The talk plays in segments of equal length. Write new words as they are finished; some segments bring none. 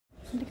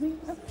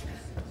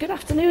Good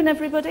afternoon,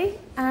 everybody,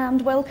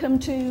 and welcome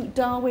to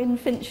Darwin,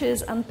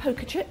 Finches and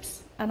Poker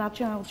Chips, an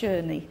Agile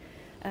journey.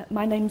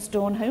 My name's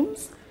Dawn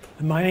Holmes.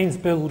 And my name's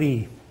Bill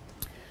Lee.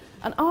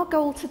 And our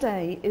goal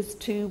today is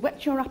to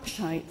whet your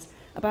appetite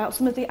about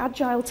some of the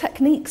Agile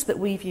techniques that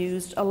we've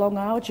used along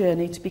our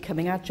journey to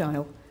becoming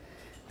Agile.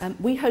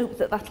 We hope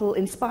that that'll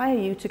inspire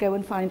you to go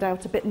and find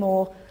out a bit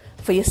more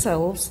for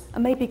yourselves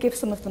and maybe give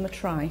some of them a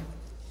try.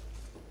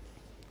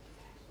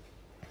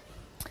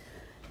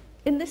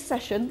 In this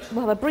session,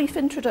 we'll have a brief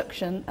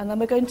introduction and then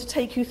we're going to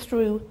take you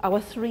through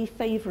our 3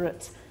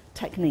 favourite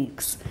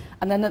techniques.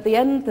 And then at the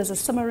end, there's a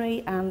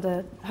summary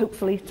and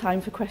hopefully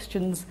time for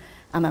questions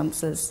and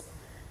answers.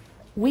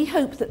 We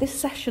hope that this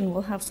session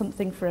will have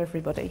something for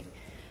everybody.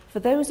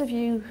 For those of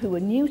you who are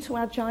new to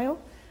Agile,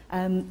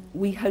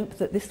 we hope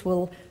that this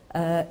will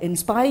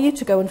inspire you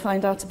to go and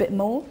find out a bit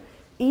more,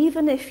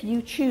 even if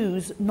you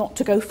choose not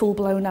to go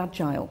full-blown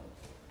Agile.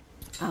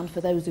 And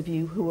for those of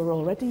you who are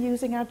already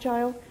using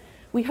Agile,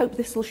 we hope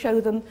this will show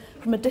them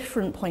from a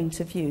different point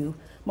of view,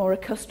 more a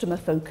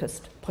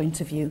customer-focused point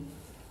of view.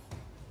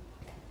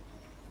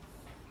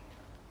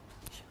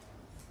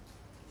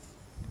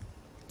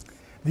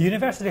 The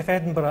University of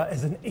Edinburgh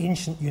is an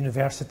ancient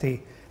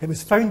university. It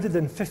was founded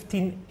in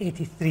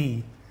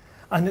 1583,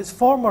 and its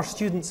former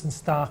students and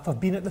staff have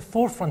been at the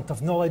forefront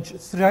of knowledge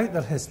throughout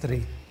their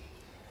history.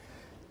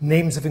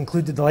 Names have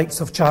included the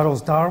likes of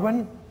Charles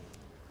Darwin,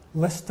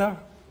 Lister,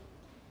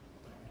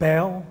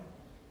 Bell,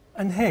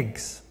 and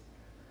Higgs.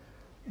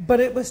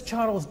 But it was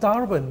Charles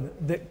Darwin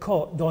that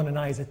caught Dawn and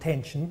I's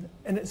attention,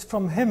 and it's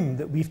from him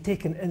that we've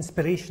taken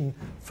inspiration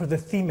for the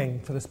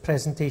theming for this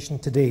presentation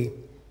today.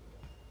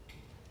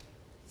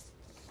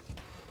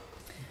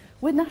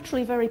 We're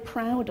naturally very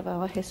proud of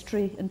our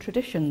history and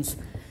traditions,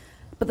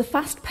 but the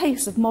fast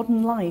pace of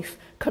modern life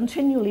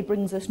continually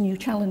brings us new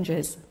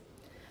challenges.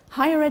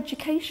 Higher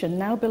education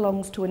now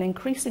belongs to an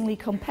increasingly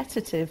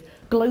competitive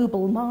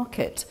global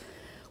market,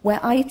 where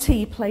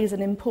IT plays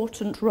an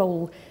important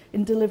role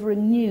in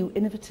delivering new,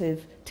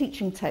 innovative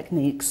teaching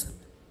techniques.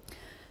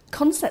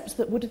 Concepts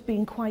that would have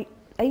been quite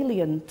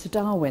alien to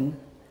Darwin.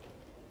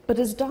 But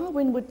as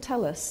Darwin would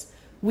tell us,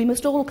 we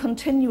must all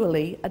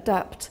continually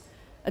adapt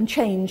and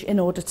change in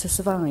order to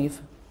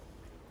survive.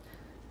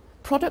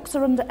 Projects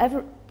are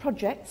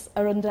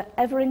under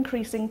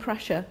ever-increasing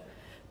pressure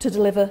to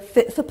deliver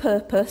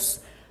fit-for-purpose,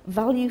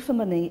 value for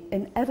money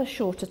in ever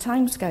shorter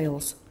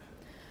timescales.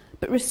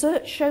 But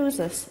research shows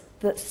us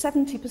that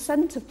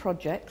 70% of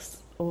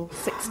projects, or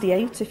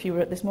 68 if you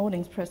were at this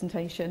morning's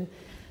presentation,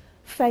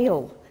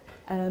 fail.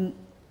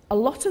 A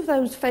lot of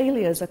those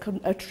failures are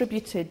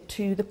attributed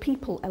to the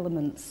people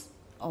elements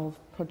of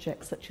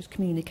projects such as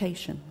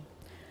communication.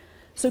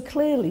 So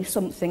clearly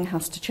something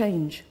has to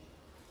change.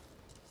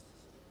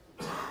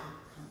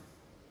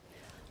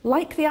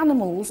 Like the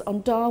animals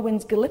on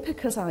Darwin's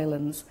Galapagos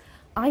Islands,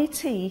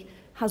 IT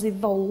has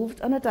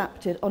evolved and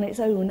adapted on its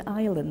own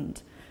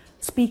island,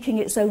 speaking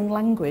its own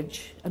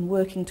language and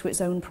working to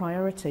its own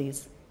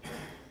priorities.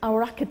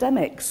 Our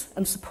academics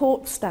and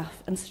support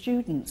staff and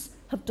students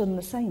have done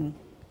the same.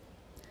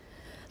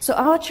 So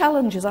our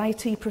challenge as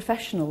IT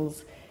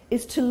professionals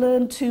is to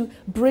learn to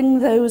bring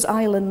those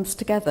islands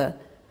together,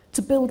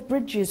 to build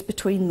bridges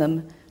between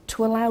them,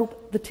 to allow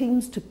the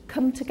teams to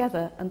come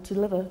together and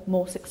deliver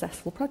more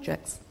successful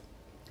projects.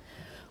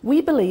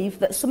 We believe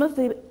that some of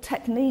the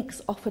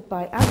techniques offered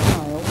by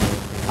Agile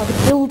are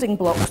the building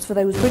blocks for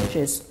those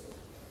bridges.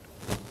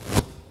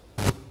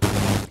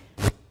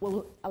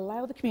 Will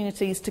allow the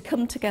communities to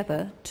come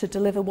together to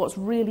deliver what's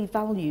really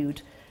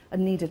valued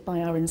and needed by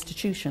our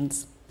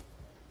institutions.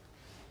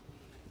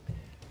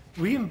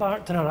 We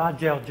embarked on our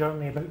Agile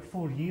journey about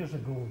 4 years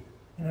ago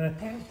in an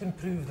attempt to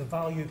improve the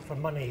value for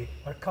money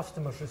our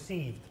customers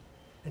received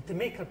and to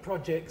make our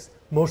projects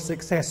more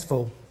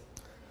successful.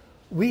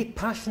 We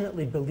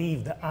passionately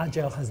believe that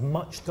Agile has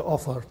much to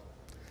offer.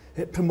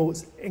 It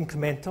promotes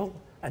incremental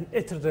and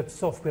iterative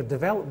software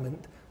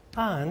development,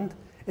 and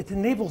it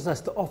enables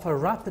us to offer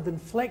rapid and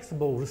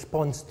flexible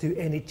response to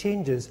any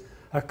changes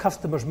our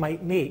customers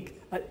might make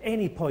at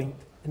any point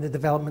in the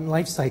development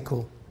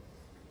lifecycle.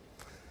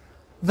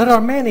 There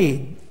are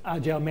many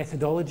Agile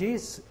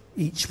methodologies,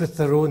 each with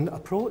their own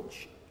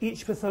approach,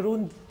 each with their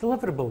own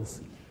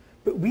deliverables.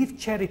 But we've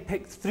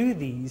cherry-picked through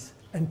these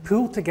and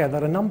pulled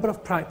together a number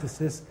of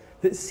practices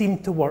that seem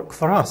to work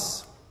for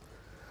us.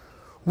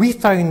 We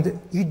found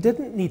you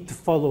didn't need to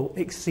follow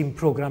extreme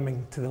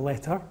programming to the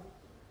letter.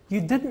 You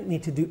didn't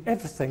need to do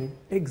everything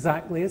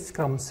exactly as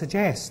Scrum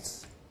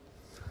suggests.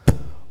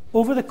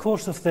 Over the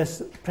course of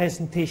this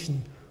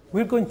presentation,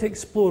 we're going to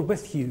explore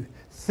with you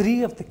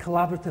 3 of the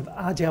collaborative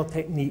Agile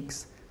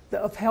techniques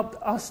that have helped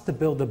us to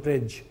build a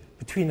bridge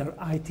between our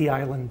IT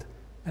island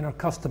and our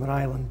customer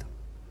island,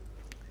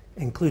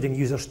 including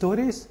user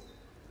stories,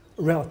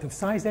 relative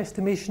size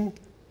estimation,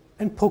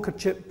 and poker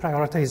chip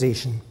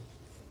prioritisation.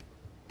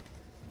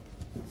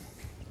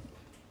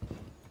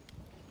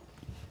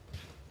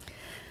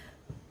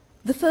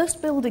 The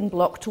first building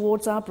block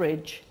towards our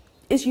bridge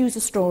is user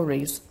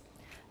stories,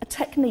 a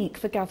technique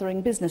for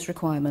gathering business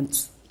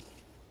requirements.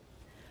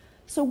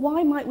 So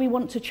why might we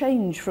want to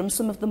change from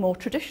some of the more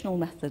traditional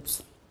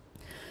methods?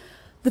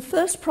 The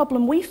first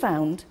problem we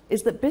found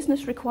is that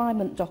business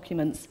requirement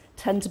documents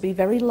tend to be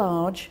very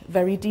large,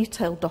 very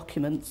detailed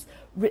documents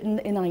written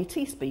in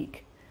IT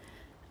speak.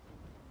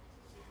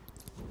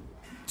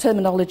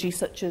 Terminology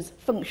such as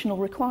functional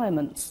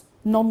requirements,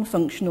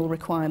 non-functional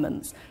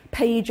requirements,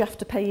 page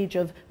after page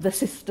of the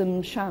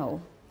system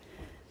shall.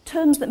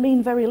 Terms that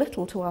mean very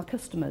little to our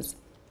customers.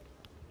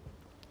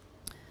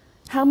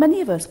 How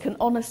many of us can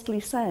honestly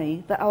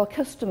say that our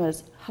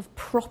customers have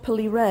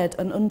properly read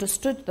and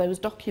understood those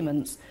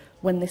documents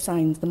when they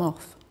signed them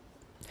off?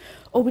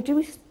 Or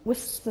do we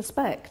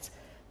suspect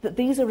that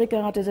these are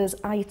regarded as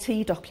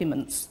IT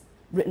documents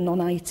written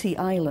on IT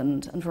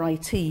island and for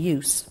IT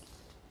use?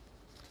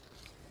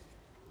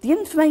 The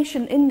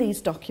information in these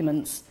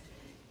documents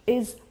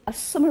is a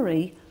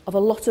summary of a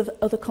lot of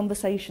other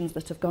conversations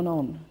that have gone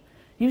on,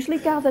 usually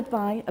gathered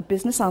by a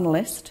business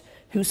analyst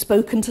who's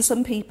spoken to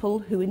some people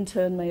who in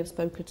turn may have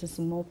spoken to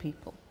some more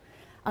people,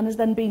 and has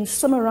then been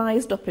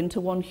summarised up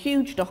into one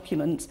huge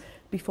document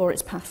before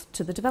it's passed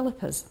to the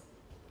developers.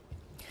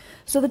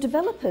 So the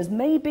developers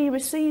may be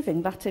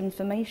receiving that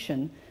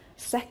information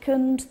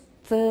second,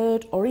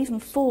 third, or even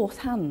fourth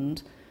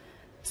hand.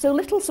 So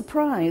little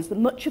surprise that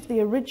much of the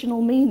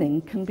original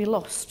meaning can be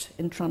lost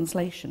in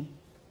translation.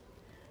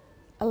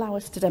 Allow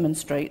us to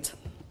demonstrate.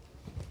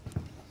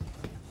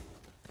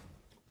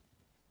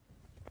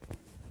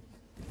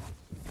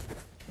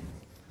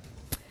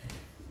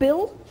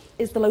 Bill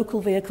is the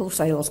local vehicle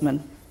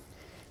salesman.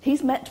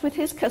 He's met with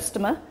his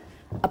customer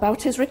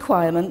about his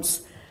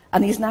requirements,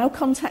 and he's now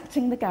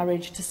contacting the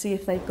garage to see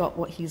if they've got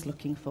what he's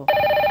looking for.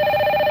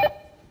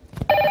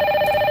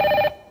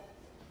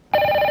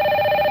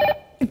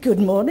 Good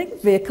morning,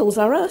 Vehicles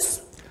Are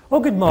Us. Oh,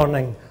 good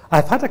morning.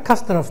 I've had a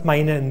customer of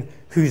mine in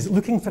who's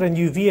looking for a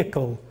new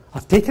vehicle.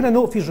 I've taken a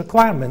note of his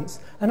requirements,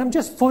 and I'm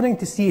just phoning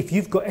to see if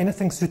you've got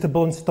anything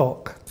suitable in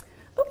stock.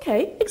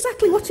 Okay,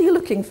 exactly what are you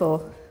looking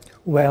for?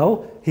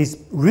 Well, he's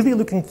really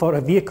looking for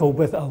a vehicle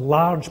with a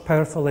large,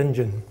 powerful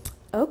engine.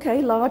 Okay,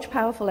 large,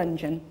 powerful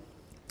engine.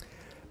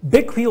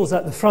 Big wheels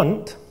at the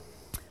front.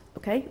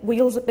 Okay,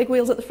 big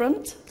wheels at the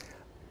front.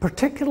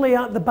 Particularly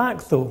at the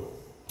back, though.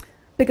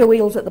 Bigger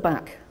wheels at the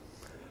back.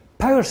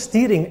 Power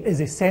steering is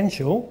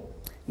essential.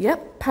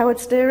 Yep, powered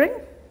steering.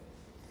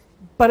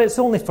 But it's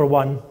only for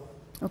one.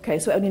 Okay,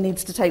 so it only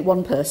needs to take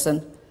one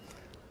person.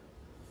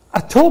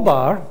 A tow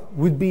bar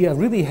would be a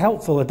really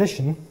helpful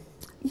addition.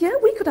 Yeah,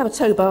 we could have a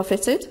tow bar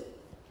fitted.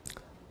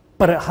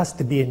 But it has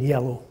to be in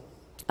yellow.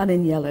 And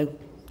in yellow.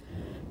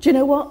 Do you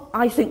know what?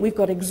 I think we've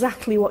got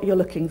exactly what you're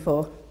looking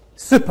for.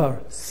 Super.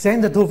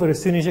 Send it over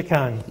as soon as you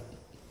can.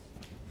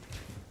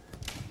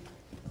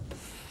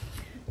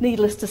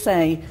 Needless to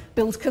say,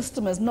 Bill's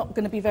customer's not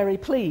going to be very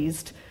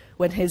pleased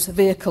when his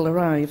vehicle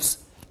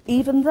arrives,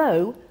 even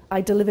though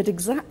I delivered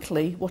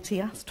exactly what he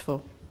asked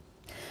for.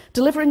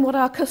 Delivering what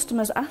our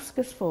customers ask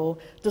us for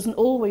doesn't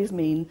always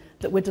mean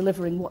that we're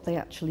delivering what they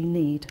actually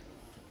need.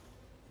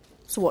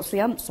 So what's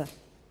the answer?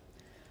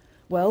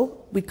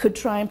 Well, we could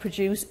try and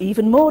produce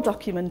even more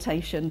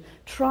documentation,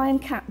 try and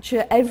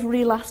capture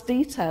every last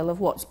detail of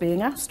what's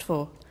being asked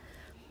for.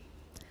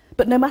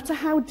 But no matter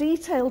how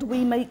detailed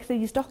we make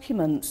these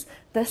documents,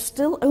 they're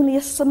still only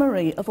a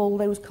summary of all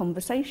those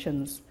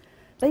conversations.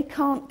 They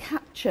can't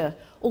capture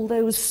all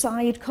those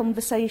side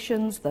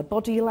conversations, the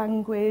body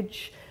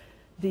language,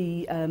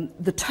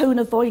 the tone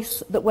of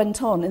voice that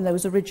went on in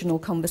those original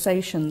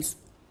conversations.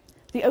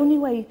 The only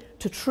way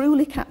to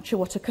truly capture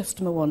what a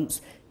customer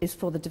wants is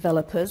for the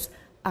developers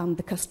and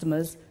the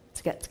customers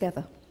to get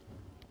together.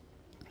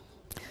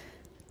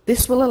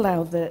 This will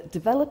allow the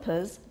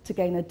developers to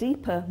gain a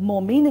deeper,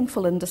 more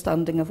meaningful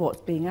understanding of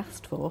what's being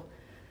asked for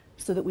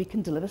so that we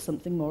can deliver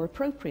something more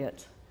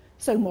appropriate,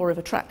 so more of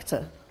a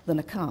tractor than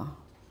a car.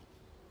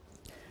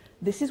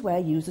 This is where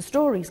user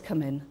stories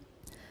come in.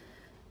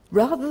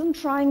 Rather than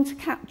trying to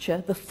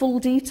capture the full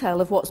detail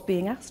of what's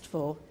being asked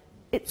for,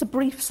 it's a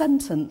brief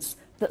sentence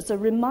that's a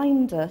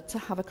reminder to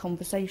have a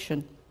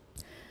conversation,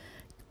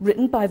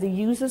 written by the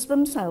users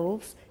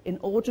themselves in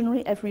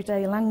ordinary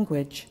everyday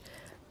language,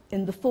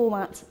 in the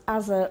format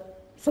as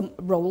some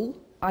role,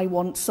 I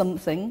want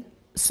something,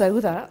 so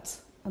that,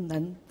 and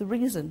then the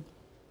reason.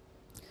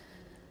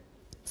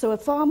 So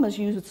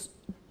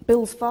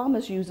Bill's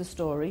farmer's user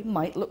story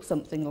might look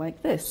something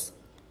like this.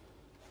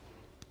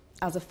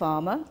 As a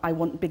farmer, I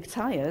want big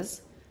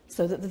tyres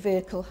so that the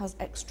vehicle has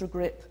extra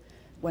grip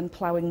when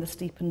ploughing the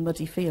steep and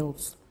muddy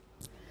fields.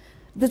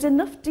 There's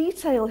enough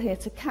detail here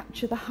to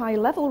capture the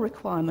high-level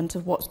requirement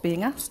of what's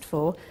being asked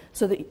for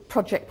so that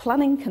project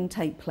planning can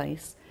take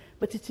place,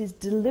 but it is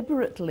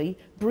deliberately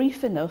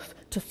brief enough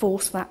to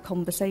force that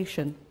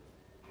conversation.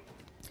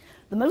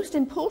 The most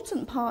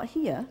important part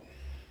here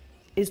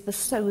is the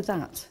so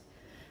that,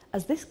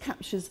 as this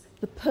captures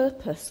the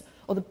purpose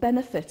or the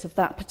benefit of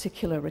that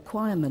particular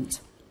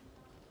requirement.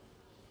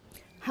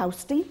 How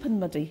steep and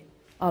muddy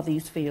are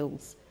these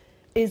fields?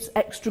 Is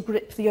extra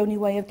grip the only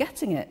way of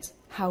getting it?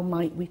 How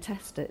might we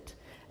test it?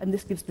 And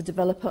this gives the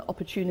developer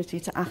opportunity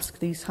to ask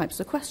these types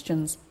of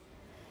questions.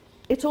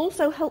 It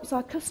also helps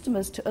our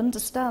customers to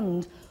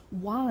understand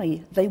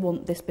why they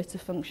want this bit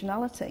of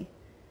functionality.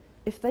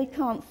 If they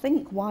can't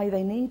think why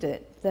they need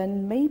it,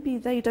 then maybe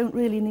they don't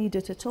really need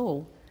it at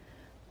all.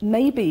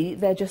 Maybe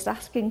they're just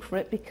asking for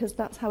it because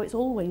that's how it's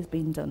always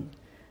been done.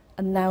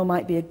 And now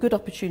might be a good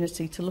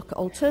opportunity to look at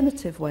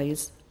alternative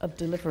ways of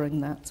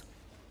delivering that.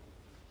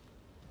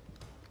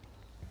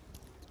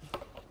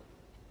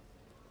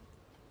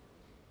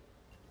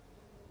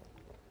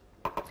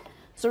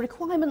 So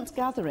requirements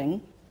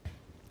gathering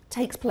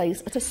takes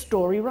place at a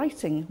story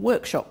writing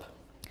workshop.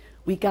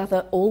 We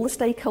gather all the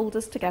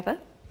stakeholders together.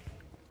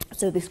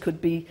 So this could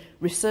be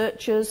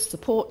researchers,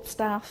 support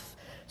staff,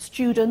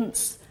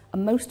 students,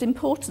 and most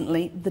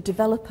importantly, the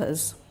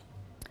developers.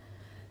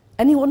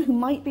 Anyone who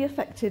might be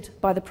affected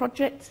by the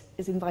project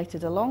is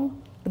invited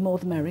along, the more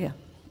the merrier.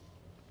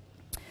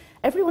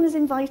 Everyone is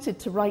invited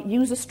to write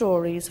user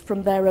stories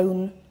from their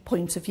own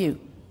point of view.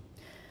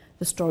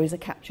 The stories are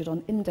captured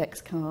on index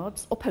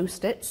cards or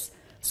post-its,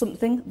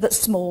 something that's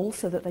small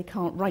so that they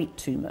can't write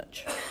too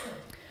much.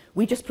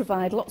 We just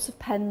provide lots of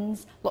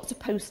pens, lots of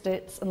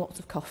post-its, and lots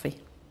of coffee.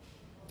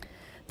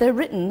 They're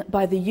written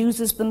by the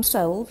users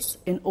themselves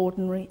in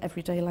ordinary,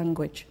 everyday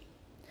language.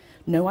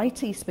 No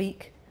IT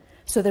speak,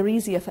 so they're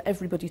easier for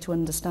everybody to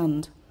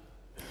understand.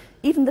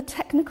 Even the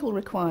technical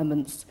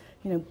requirements,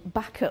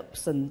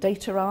 backups and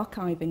data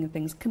archiving and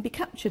things, can be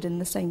captured in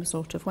the same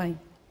sort of way.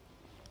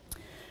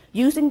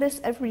 Using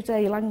this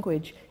everyday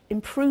language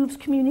improves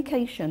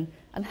communication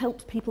and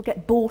helps people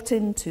get bought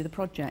into the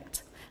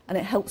project, and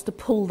it helps to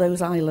pull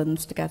those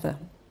islands together.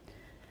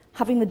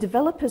 Having the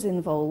developers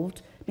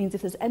involved means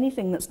if there's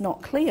anything that's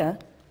not clear,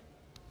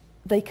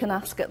 they can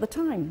ask at the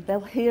time.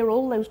 They'll hear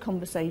all those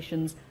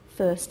conversations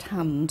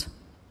firsthand.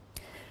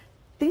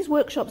 These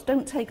workshops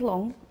don't take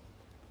long.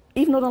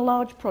 Even on a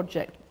large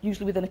project,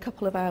 usually within a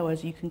couple of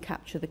hours, you can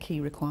capture the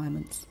key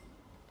requirements.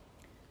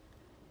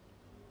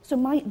 So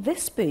might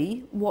this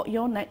be what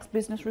your next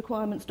business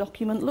requirements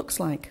document looks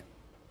like?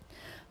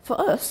 For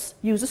us,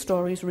 user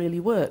stories really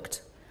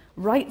worked.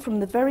 Right from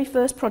the very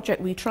first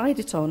project we tried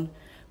it on,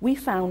 we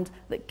found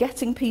that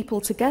getting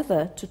people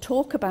together to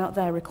talk about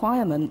their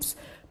requirements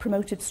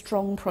promoted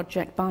strong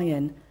project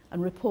buy-in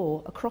and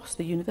rapport across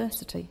the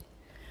university.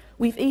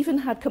 We've even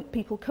had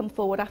people come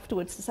forward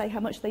afterwards to say how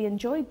much they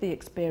enjoyed the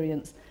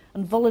experience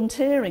and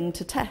volunteering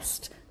to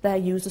test their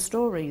user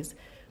stories,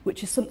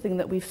 which is something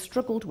that we've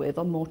struggled with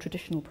on more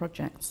traditional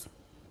projects.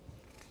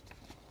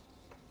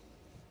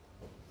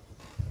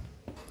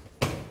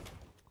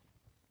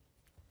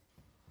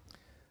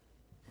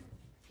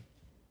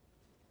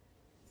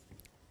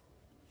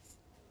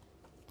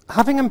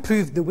 Having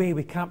improved the way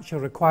we capture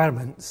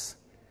requirements,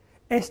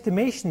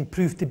 estimation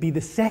proved to be the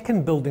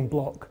second building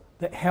block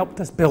that helped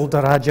us build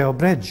our Agile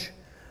bridge,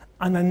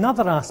 and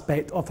another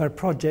aspect of our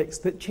projects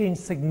that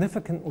changed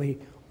significantly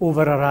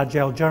over our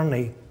Agile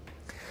journey.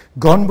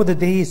 Gone were the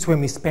days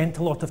when we spent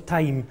a lot of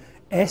time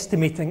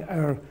estimating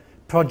our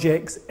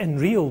projects in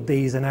real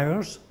days and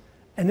hours,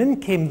 and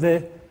in came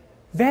the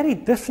very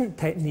different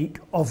technique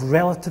of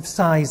relative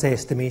size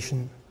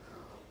estimation.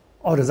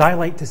 Or as I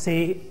like to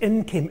say,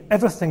 in came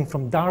everything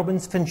from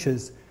Darwin's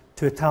finches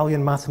to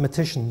Italian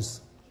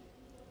mathematicians.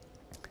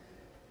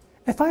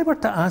 If I were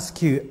to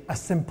ask you a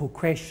simple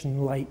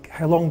question like,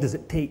 how long does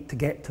it take to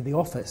get to the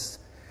office?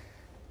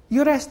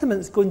 Your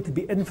estimate's going to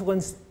be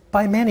influenced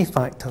by many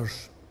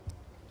factors.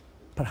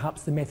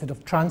 Perhaps the method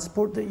of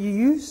transport that you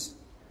use,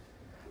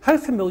 how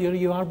familiar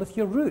you are with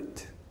your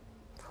route,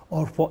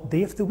 or what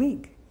day of the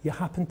week you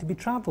happen to be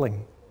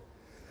travelling.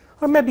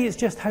 Or maybe it's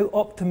just how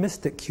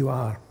optimistic you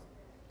are.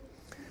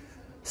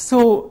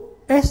 So,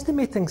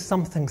 estimating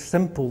something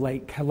simple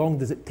like how long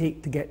does it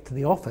take to get to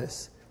the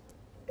office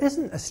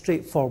isn't as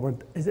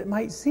straightforward as it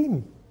might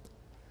seem.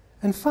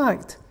 In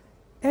fact,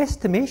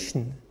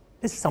 estimation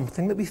is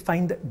something that we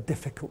find it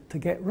difficult to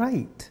get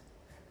right.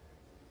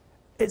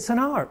 It's an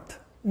art,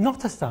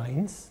 not a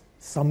science.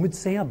 Some would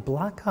say a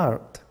black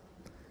art.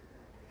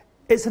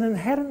 It's an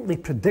inherently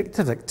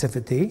predictive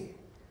activity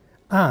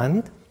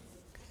and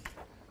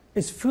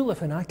is full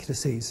of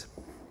inaccuracies.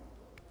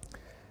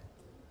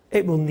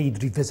 It will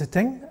need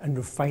revisiting and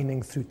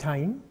refining through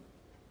time,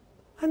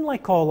 and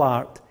like all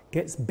art,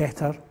 gets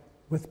better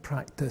with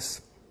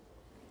practice.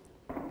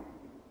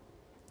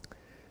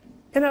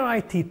 In our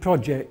IT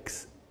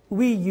projects,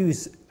 we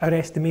use our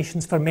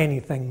estimations for many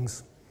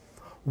things.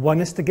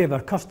 One is to give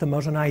our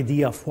customers an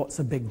idea of what's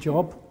a big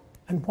job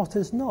and what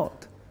is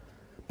not.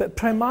 But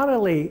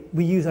primarily,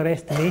 we use our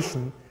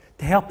estimation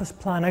to help us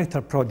plan out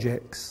our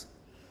projects.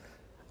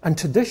 And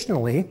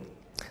traditionally,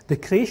 the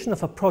creation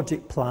of a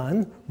project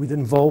plan would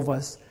involve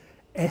us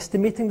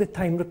estimating the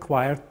time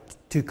required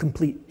to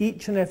complete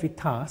each and every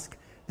task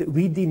that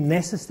we deem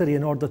necessary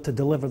in order to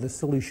deliver the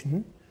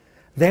solution.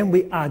 Then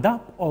we add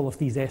up all of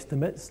these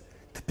estimates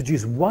to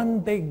produce one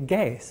big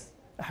guess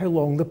at how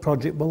long the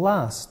project will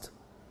last,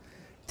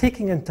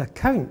 taking into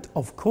account,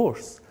 of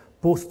course,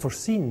 both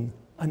foreseen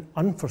and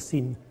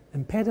unforeseen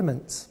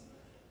impediments.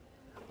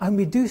 And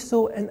we do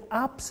so in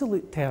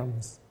absolute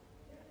terms,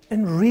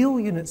 in real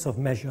units of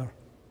measure,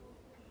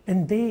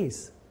 in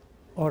days,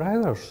 or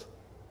hours.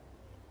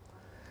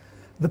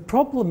 The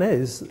problem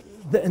is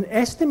that in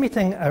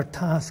estimating our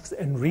tasks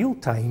in real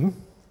time,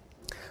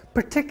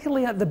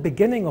 particularly at the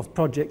beginning of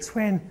projects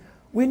when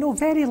we know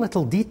very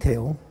little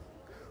detail,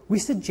 we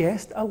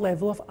suggest a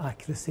level of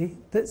accuracy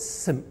that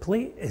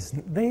simply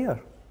isn't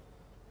there.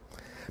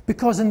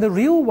 Because in the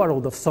real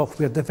world of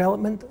software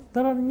development,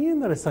 there are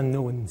numerous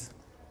unknowns.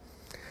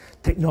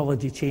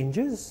 Technology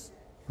changes,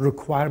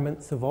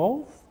 requirements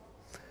evolve,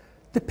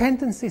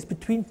 dependencies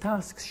between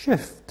tasks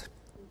shift.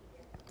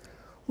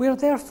 We are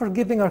therefore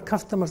giving our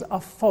customers a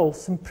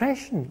false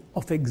impression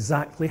of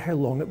exactly how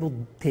long it will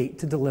take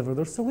to deliver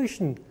their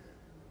solution.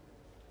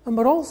 And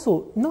we're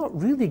also not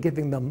really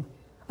giving them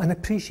an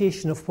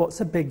appreciation of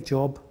what's a big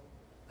job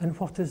and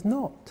what is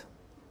not.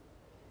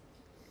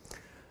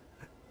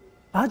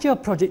 Agile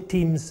project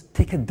teams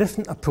take a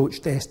different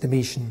approach to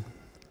estimation.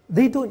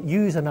 They don't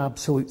use an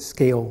absolute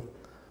scale,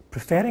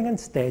 preferring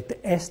instead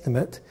to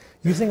estimate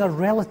using a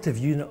relative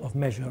unit of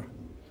measure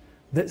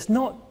that's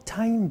not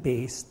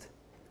time-based,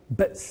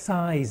 but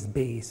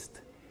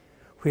size-based,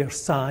 where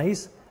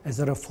size is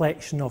a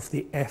reflection of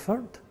the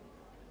effort,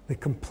 the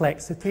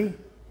complexity,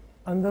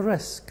 and the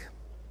risk.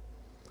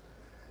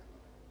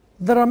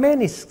 There are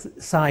many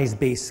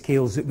size-based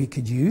scales that we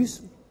could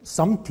use.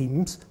 Some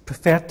teams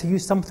prefer to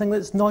use something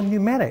that's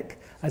non-numeric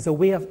as a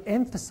way of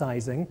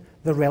emphasizing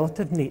the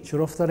relative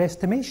nature of their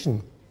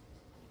estimation.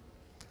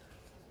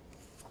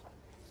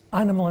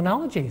 Animal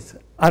analogies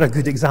are a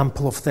good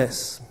example of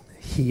this.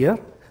 Here,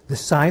 the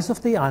size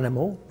of the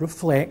animal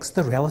reflects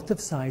the relative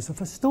size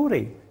of a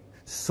story.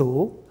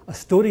 So, a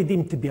story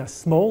deemed to be a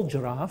small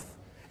giraffe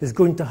is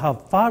going to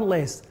have far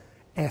less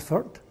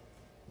effort,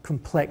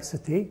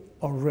 complexity,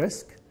 or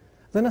risk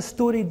than a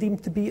story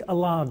deemed to be a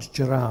large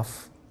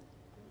giraffe.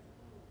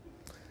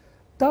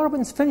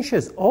 Darwin's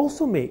finches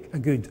also make a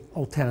good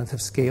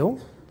alternative scale.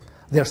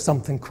 They're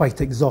something quite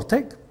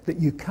exotic that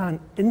you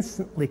can't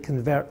instantly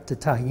convert to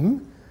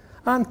time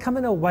and come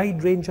in a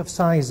wide range of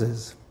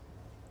sizes.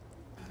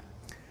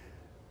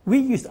 We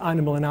used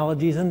animal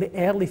analogies in the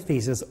early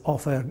phases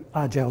of our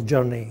Agile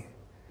journey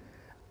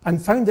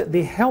and found that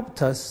they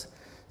helped us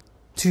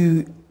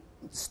to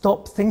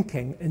stop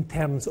thinking in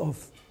terms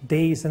of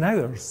days and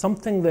hours,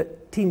 something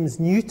that teams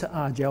new to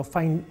Agile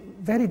find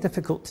very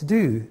difficult to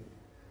do.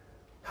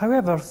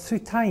 However, through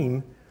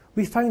time,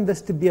 we found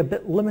this to be a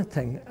bit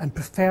limiting and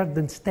preferred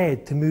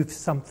instead to move to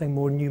something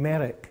more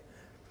numeric.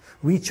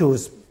 We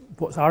chose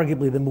what's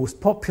arguably the most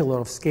popular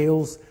of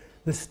scales,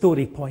 the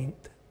story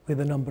point, where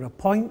the number of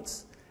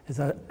points is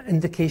an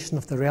indication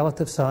of the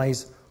relative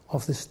size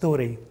of the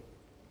story.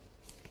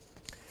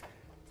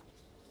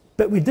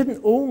 But we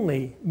didn't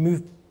only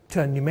move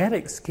to a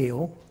numeric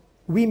scale,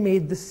 we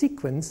made the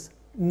sequence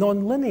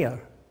non-linear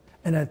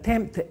in an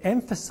attempt to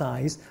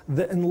emphasize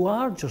that in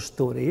larger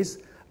stories,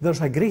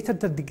 there's a greater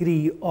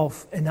degree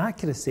of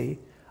inaccuracy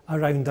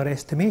around our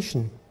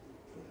estimation.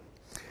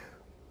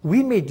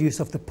 We made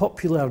use of the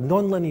popular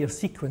nonlinear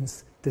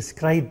sequence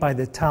described by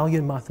the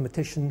Italian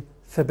mathematician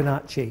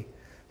Fibonacci.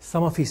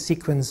 Some of his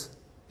sequence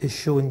is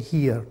shown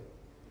here.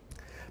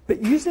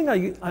 But using a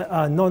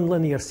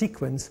nonlinear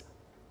sequence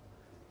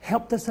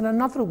helped us in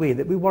another way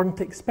that we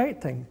weren't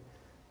expecting.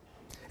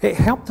 It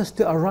helped us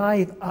to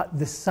arrive at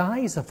the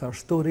size of our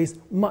stories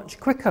much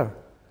quicker,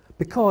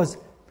 because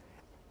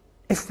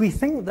if we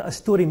think that a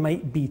story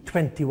might be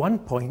 21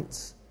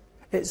 points,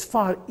 it's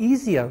far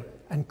easier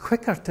and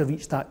quicker to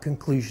reach that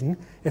conclusion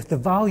if the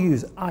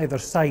values either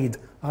side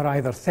are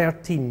either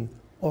 13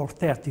 or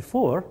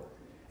 34,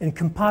 in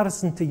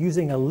comparison to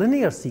using a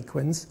linear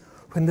sequence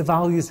when the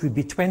values would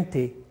be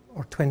 20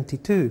 or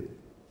 22.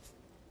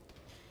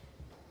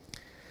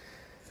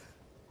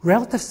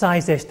 Relative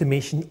size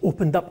estimation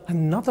opened up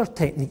another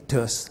technique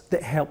to us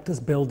that helped us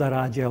build our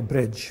Agile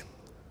bridge.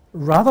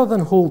 Rather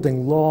than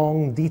holding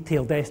long,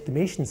 detailed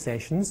estimation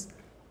sessions,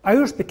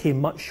 ours became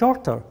much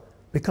shorter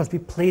because we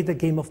played a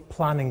game of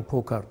planning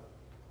poker.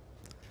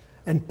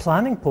 In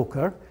planning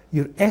poker,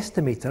 your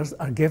estimators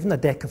are given a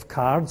deck of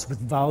cards with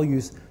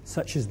values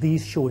such as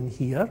these shown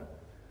here,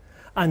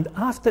 and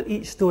after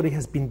each story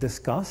has been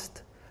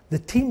discussed, the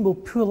team will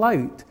pull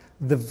out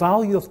the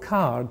value of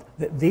card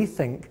that they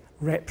think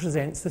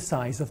represents the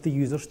size of the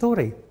user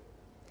story.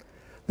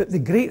 But the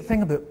great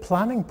thing about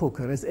planning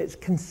poker is it's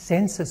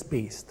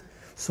consensus-based,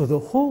 so the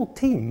whole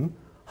team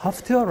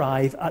have to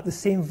arrive at the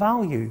same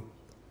value.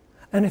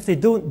 And if they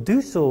don't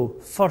do so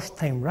first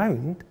time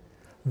round,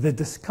 the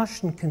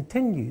discussion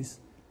continues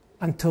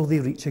until they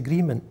reach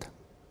agreement.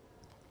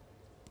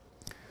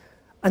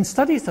 And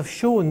studies have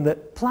shown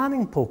that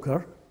planning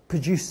poker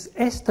produces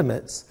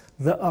estimates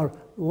that are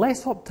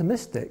less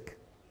optimistic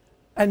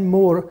and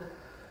more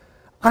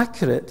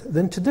accurate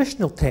than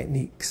traditional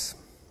techniques.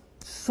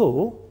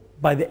 So,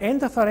 by the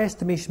end of our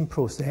estimation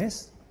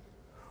process,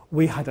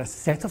 we had a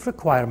set of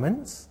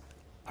requirements,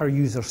 our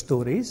user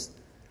stories,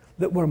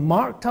 that were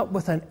marked up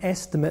with an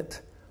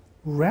estimate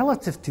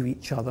relative to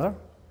each other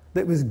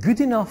that was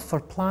good enough for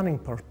planning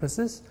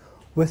purposes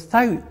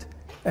without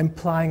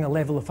implying a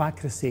level of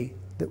accuracy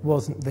that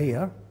wasn't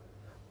there,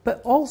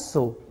 but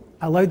also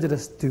allowed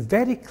us to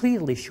very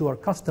clearly show our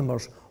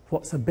customers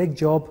what's a big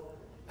job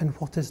and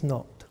what is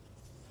not.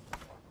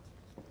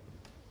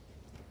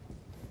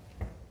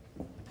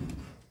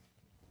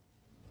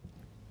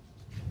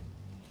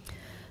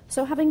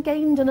 So having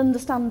gained an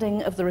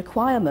understanding of the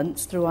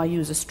requirements through our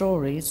user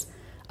stories,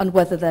 and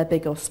whether they're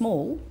big or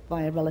small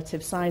via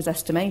relative size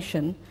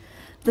estimation,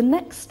 the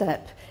next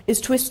step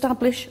is to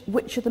establish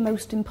which are the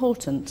most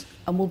important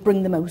and will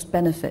bring the most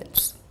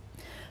benefits.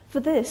 For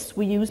this,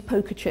 we use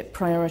poker chip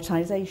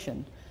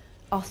prioritisation,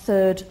 our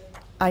third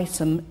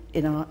item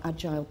in our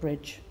Agile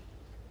bridge.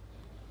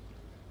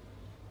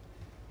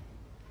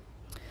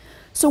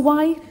 So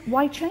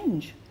why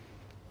change?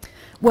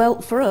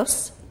 Well, for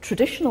us,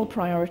 traditional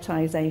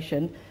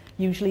prioritisation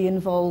usually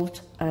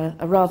involved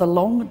a rather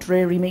long,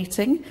 dreary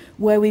meeting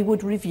where we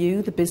would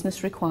review the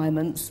business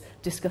requirements,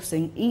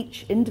 discussing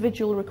each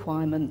individual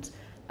requirement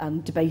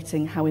and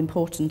debating how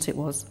important it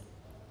was.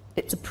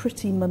 It's a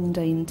pretty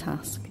mundane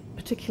task,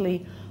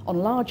 particularly on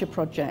larger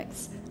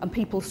projects, and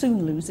people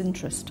soon lose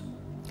interest.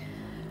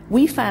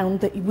 We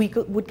found that we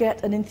would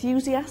get an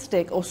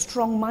enthusiastic or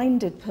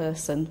strong-minded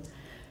person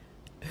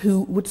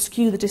who would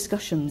skew the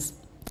discussions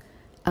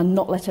and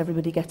not let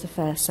everybody get a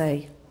fair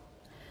say.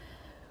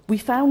 We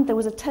found there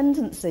was a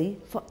tendency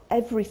for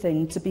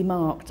everything to be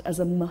marked as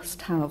a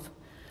must-have,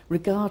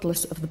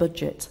 regardless of the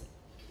budget.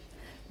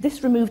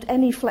 This removed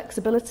any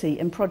flexibility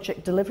in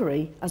project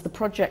delivery as the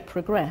project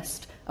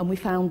progressed, and we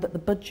found that the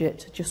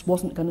budget just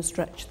wasn't going to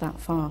stretch that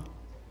far.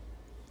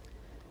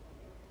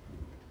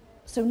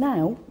 So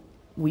now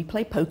we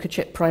play poker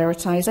chip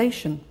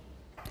prioritisation.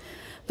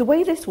 The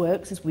way this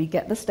works is we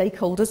get the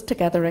stakeholders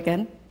together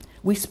again,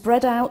 we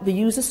spread out the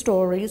user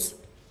stories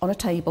on a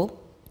table.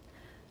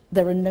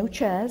 There are no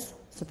chairs,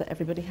 so that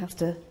everybody has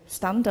to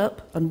stand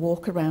up and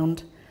walk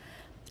around.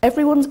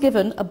 Everyone's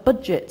given a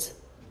budget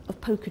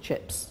of poker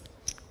chips,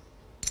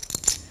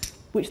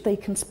 which they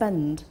can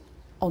spend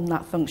on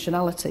that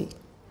functionality.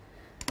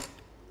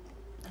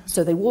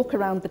 So they walk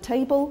around the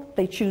table,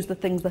 they choose the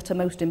things that are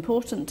most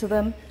important to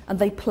them, and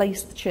they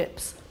place the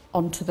chips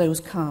onto those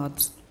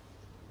cards.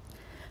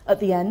 At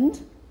the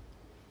end,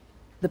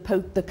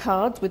 the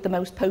cards with the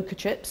most poker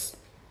chips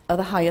are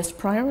the highest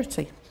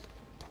priority.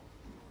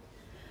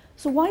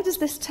 So why does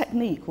this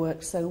technique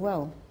work so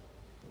well?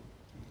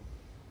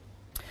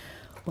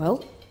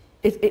 Well,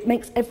 it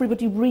makes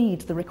everybody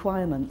read the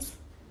requirements.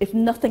 If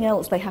nothing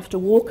else, they have to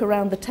walk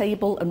around the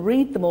table and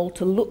read them all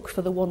to look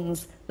for the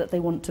ones that they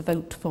want to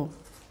vote for.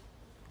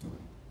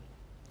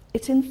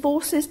 It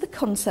enforces the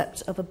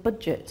concept of a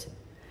budget.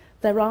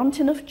 There aren't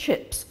enough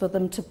chips for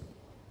them to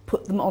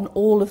put them on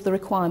all of the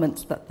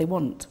requirements that they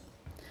want.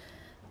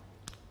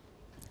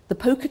 The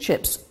poker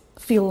chips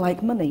feel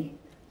like money,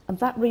 and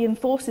that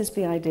reinforces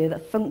the idea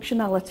that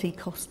functionality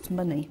costs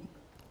money.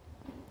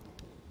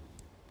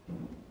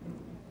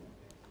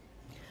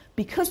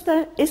 Because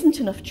there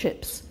isn't enough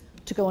chips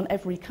to go on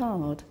every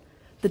card,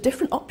 the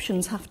different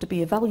options have to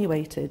be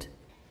evaluated.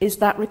 Is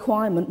that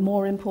requirement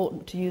more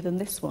important to you than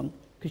this one?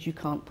 Because you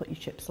can't put your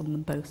chips on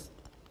them both.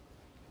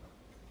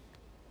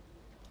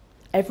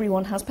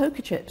 Everyone has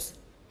poker chips,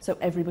 so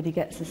everybody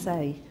gets a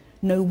say.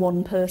 No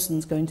one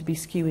person's going to be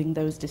skewing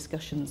those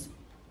discussions.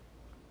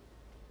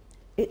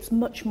 It's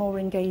much more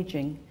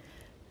engaging.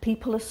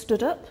 People are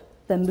stood up,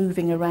 they're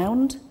moving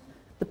around.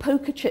 The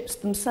poker chips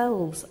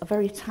themselves are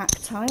very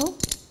tactile,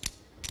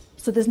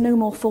 so there's no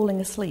more falling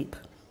asleep.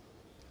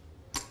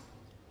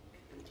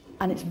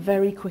 And it's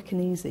very quick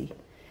and easy.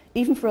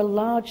 Even for a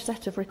large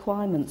set of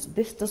requirements,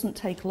 this doesn't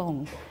take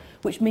long,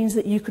 which means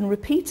that you can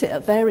repeat it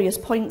at various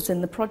points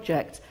in the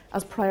project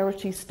as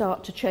priorities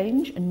start to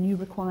change and new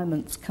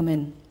requirements come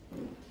in.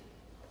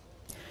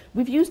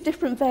 We've used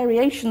different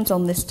variations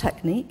on this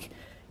technique,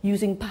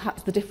 using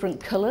perhaps the different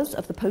colours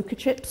of the poker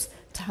chips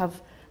to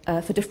have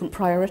for different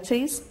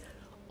priorities,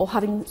 or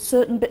having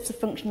certain bits of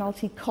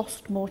functionality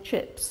cost more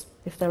chips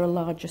if they're a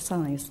larger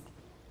size.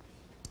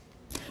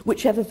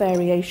 Whichever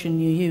variation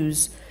you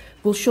use,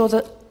 we're sure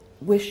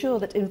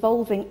that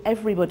involving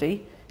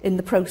everybody in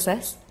the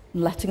process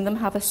and letting them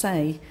have a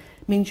say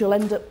means you'll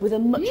end up with a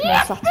much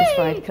more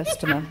satisfied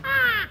customer.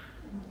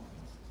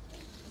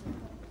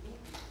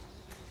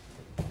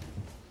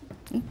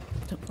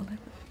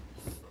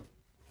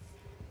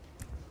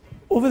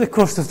 Over the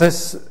course of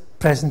this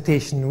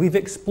presentation, we've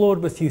explored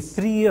with you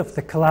 3 of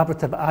the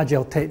collaborative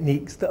Agile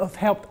techniques that have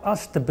helped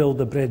us to build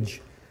a bridge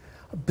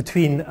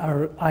between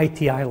our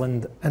IT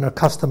island and our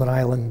customer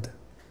island.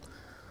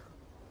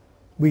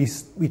 We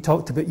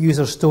talked about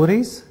user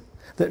stories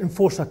that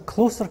enforce a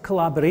closer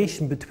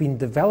collaboration between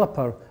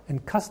developer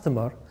and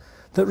customer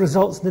that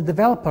results in the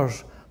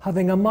developers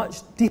having a much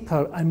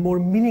deeper and more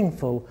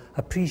meaningful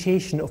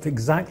appreciation of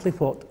exactly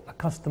what a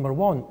customer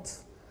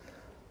wants.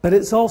 But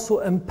it's also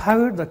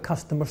empowered the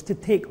customers to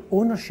take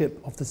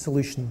ownership of the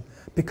solution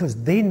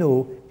because they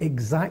know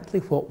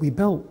exactly what we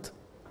built.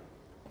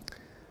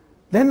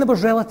 Then there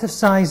was relative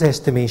size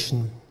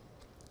estimation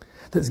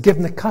that's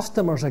given the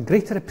customers a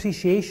greater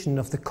appreciation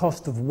of the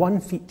cost of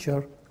one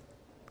feature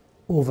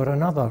over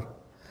another.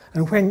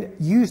 And when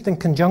used in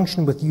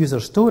conjunction with user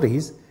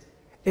stories,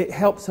 it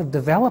helps our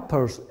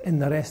developers in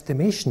their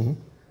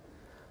estimation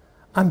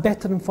and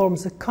better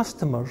informs the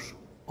customers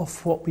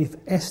of what we've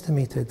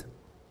estimated.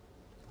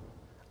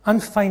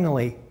 And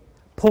finally,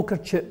 poker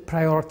chip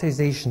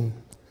prioritisation,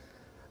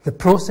 the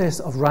process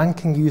of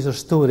ranking user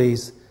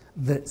stories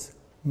that's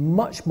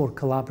much more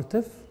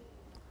collaborative,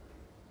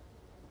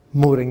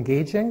 more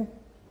engaging,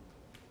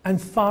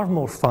 and far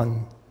more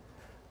fun.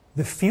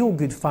 The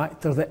feel-good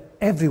factor that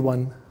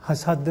everyone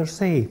has had their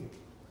say.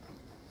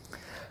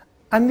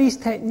 And these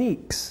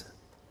techniques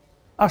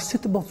are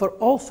suitable for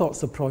all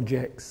sorts of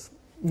projects,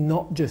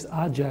 not just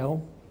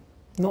Agile,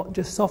 not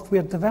just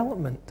software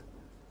development.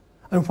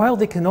 And while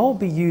they can all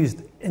be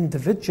used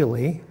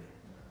individually,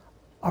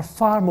 are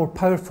far more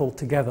powerful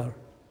together.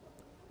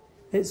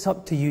 It's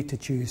up to you to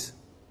choose.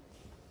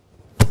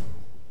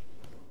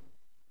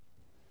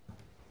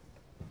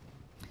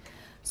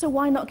 So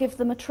why not give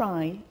them a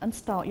try and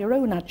start your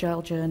own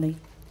Agile journey?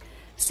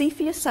 See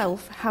for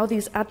yourself how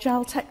these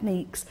Agile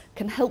techniques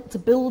can help to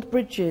build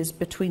bridges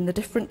between the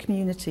different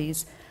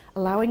communities,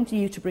 allowing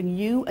you to bring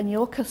you and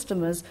your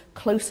customers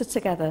closer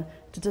together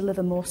to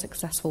deliver more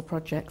successful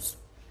projects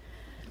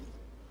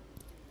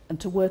and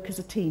to work as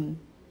a team.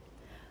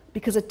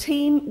 Because a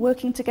team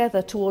working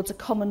together towards a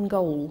common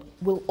goal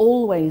will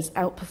always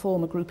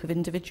outperform a group of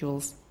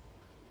individuals.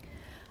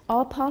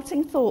 Our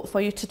parting thought for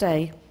you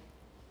today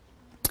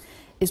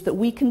is that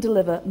we can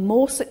deliver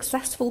more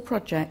successful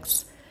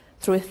projects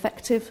through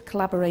effective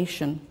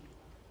collaboration,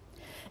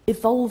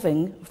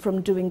 evolving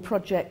from doing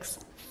projects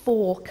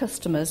for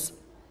customers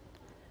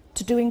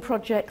to doing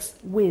projects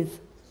with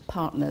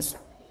partners.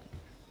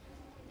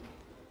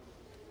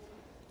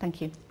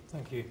 Thank you.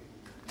 Thank you.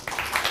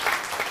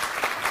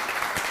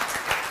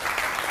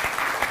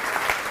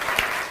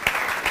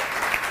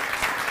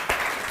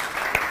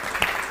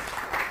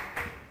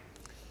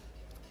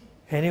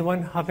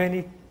 Anyone have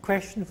any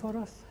question for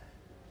us?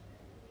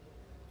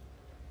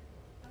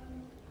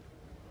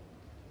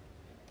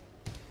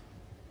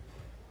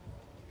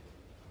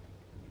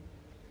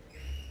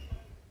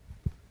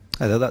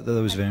 That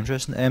was very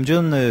interesting.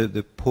 During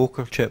the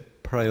poker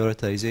chip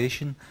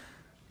prioritisation,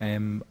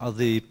 are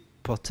the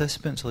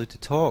participants allowed to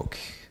talk?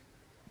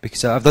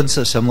 Because I've done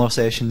sort of similar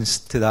sessions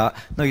to that,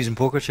 not using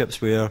poker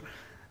chips, where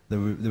there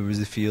was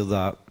the fear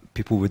that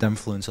people would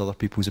influence other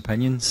people's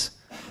opinions.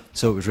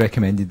 So it was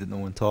recommended that no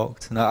one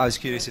talked. And I was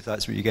curious if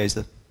that's what you guys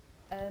did.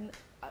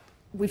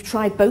 We've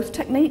tried both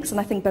techniques, and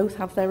I think both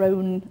have their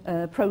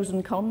own pros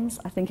and cons.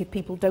 I think if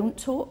people don't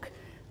talk,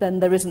 then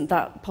there isn't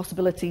that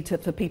possibility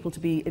for people to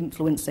be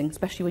influencing,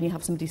 especially when you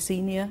have somebody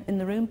senior in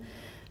the روم.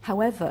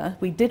 However,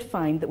 we did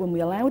find that when we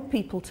allowed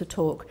people to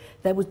talk,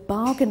 there was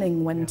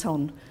bargaining went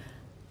on.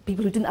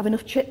 People who didn't have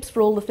enough chips for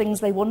all the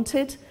things they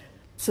wanted,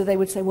 so they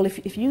would say, well,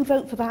 if you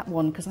vote for that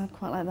one, because I'd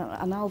quite like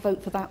that, and I'll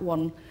vote for that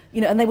one.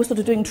 You know, and they were sort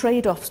of doing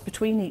trade-offs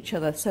between each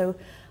other. So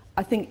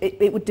I think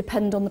it would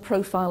depend on the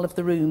profile of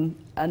the room,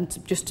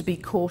 and just to be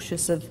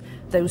cautious of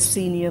those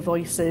senior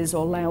voices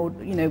or loud,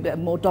 you know,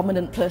 more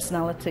dominant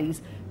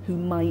personalities who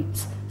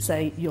might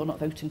say, you're not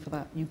voting for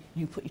that,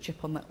 you put your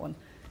chip on that one.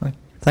 Right.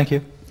 Thank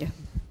you. Yeah.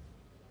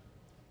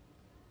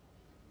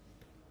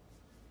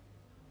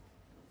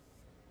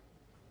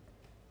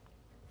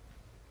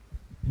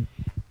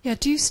 Yeah,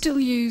 do you still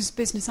use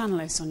business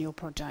analysts on your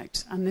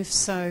project? And if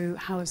so,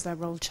 how has their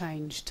role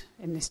changed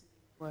in this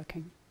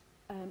working?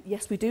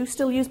 Yes, we do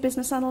still use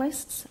business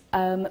analysts.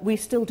 We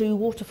still do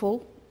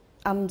waterfall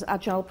and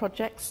Agile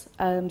projects.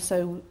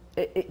 So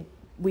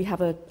we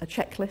have a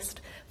checklist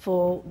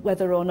for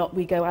whether or not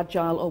we go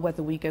Agile or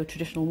whether we go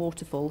traditional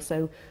waterfall.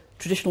 So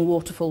traditional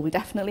waterfall, we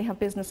definitely have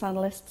business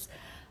analysts.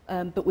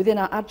 But within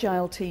our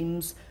Agile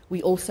teams,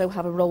 we also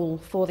have a role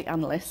for the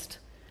analyst.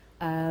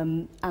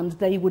 And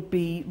they would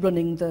be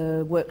running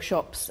the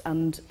workshops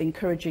and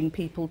encouraging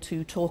people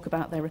to talk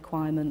about their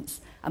requirements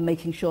and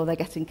making sure they're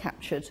getting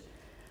captured.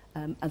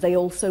 And they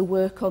also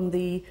work on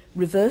the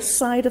reverse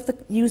side of the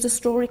user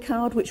story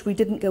card, which we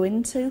didn't go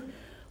into,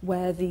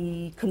 where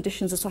the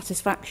conditions of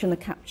satisfaction are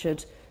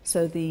captured.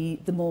 So the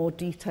more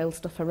detailed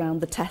stuff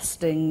around the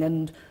testing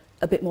and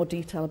a bit more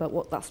detail about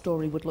what that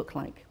story would look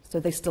like. So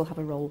they still have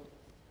a role.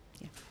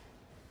 Yeah.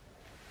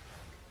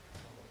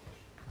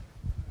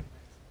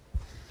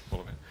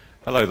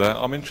 Hello there.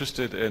 I'm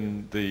interested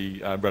in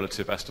the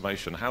relative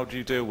estimation. How do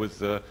you deal with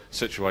the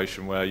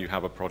situation where you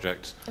have a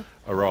project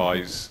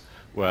arise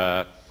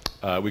where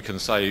we can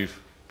save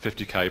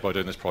 50k by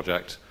doing this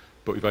project,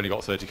 but we've only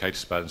got 30k to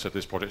spend, so if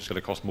this project is going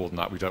to cost more than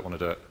that, we don't want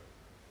to do it?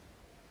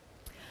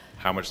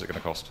 How much is it going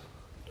to cost?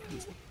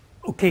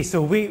 Okay,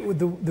 so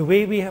the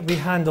way we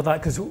handle that,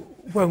 because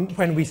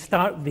when we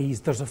start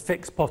these, there's a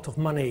fixed pot of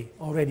money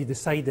already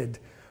decided.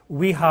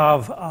 We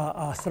have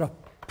a sort of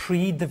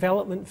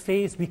pre-development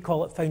phase. We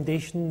call it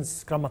foundations.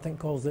 Scrum, I think,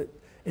 calls it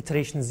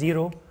iteration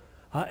 0.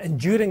 And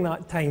during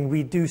that time,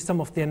 we do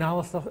some of the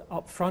analysis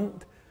up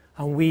front,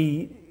 and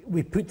we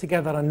put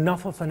together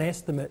enough of an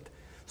estimate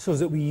so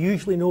that we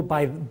usually know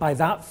by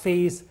that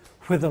phase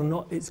whether or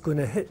not it's going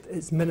to hit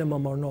its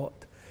minimum or not.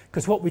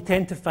 Because what we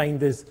tend to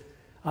find is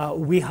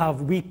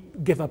We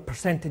give a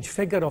percentage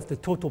figure of the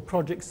total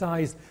project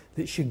size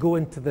that should go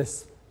into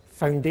this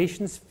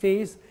foundations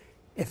phase.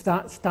 If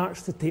that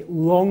starts to take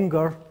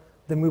longer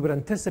than we were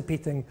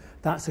anticipating,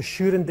 that's a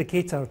sure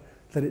indicator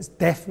that it's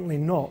definitely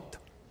not.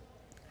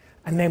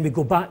 And then we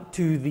go back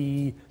to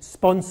the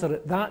sponsor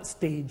at that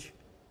stage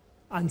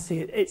and say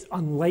it's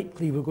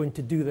unlikely we're going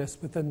to do this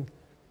within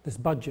this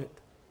budget.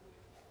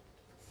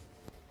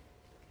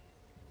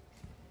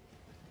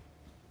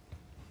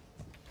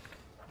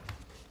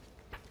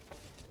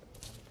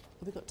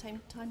 Have we got time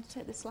to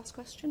take this last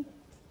question?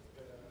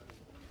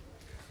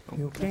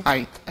 You okay?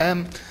 Hi.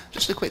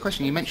 Just a quick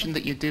question. You mentioned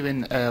that you're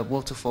doing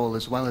waterfall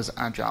as well as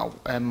Agile.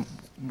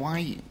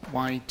 Why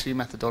two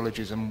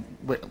methodologies, and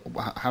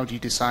how do you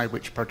decide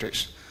which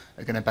projects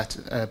are going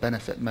to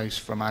benefit most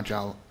from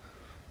Agile?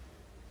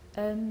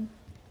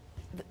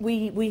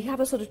 We have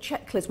a sort of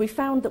checklist. We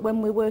found that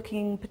when we're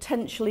working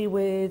potentially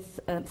with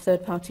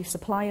third-party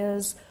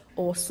suppliers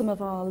or some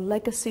of our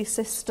legacy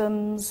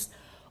systems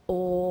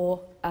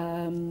or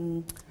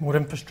More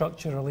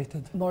infrastructure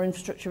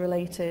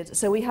related.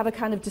 So we have a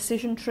kind of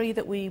decision tree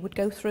that we would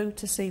go through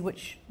to see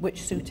which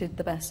suited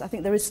the best. I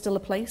think there is still a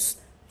place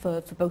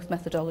for both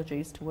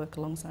methodologies to work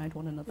alongside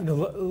one another. You know,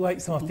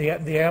 like some of the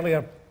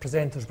earlier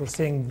presenters were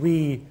saying,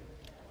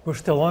 we're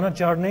still on a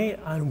journey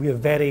and we are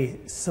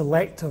very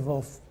selective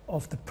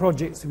of the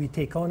projects that we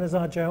take on as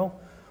Agile.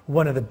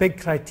 One of the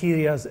big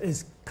criteria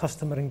is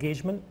customer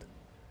engagement.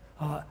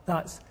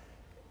 That's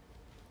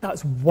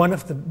one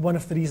of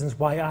the reasons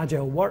why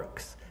Agile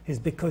works, is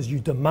because you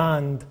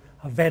demand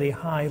a very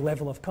high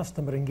level of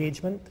customer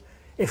engagement.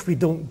 If we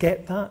don't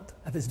get that,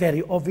 if it's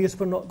very obvious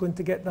we're not going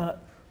to get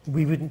that,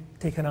 we wouldn't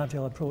take an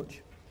Agile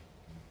approach.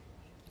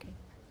 Okay.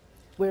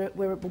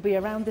 We'll be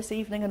around this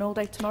evening and all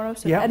day tomorrow,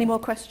 so yeah. if any more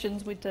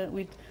questions, we'd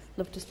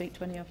love to speak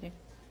to any of you.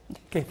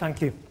 Okay,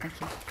 thank you. Thank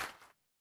you.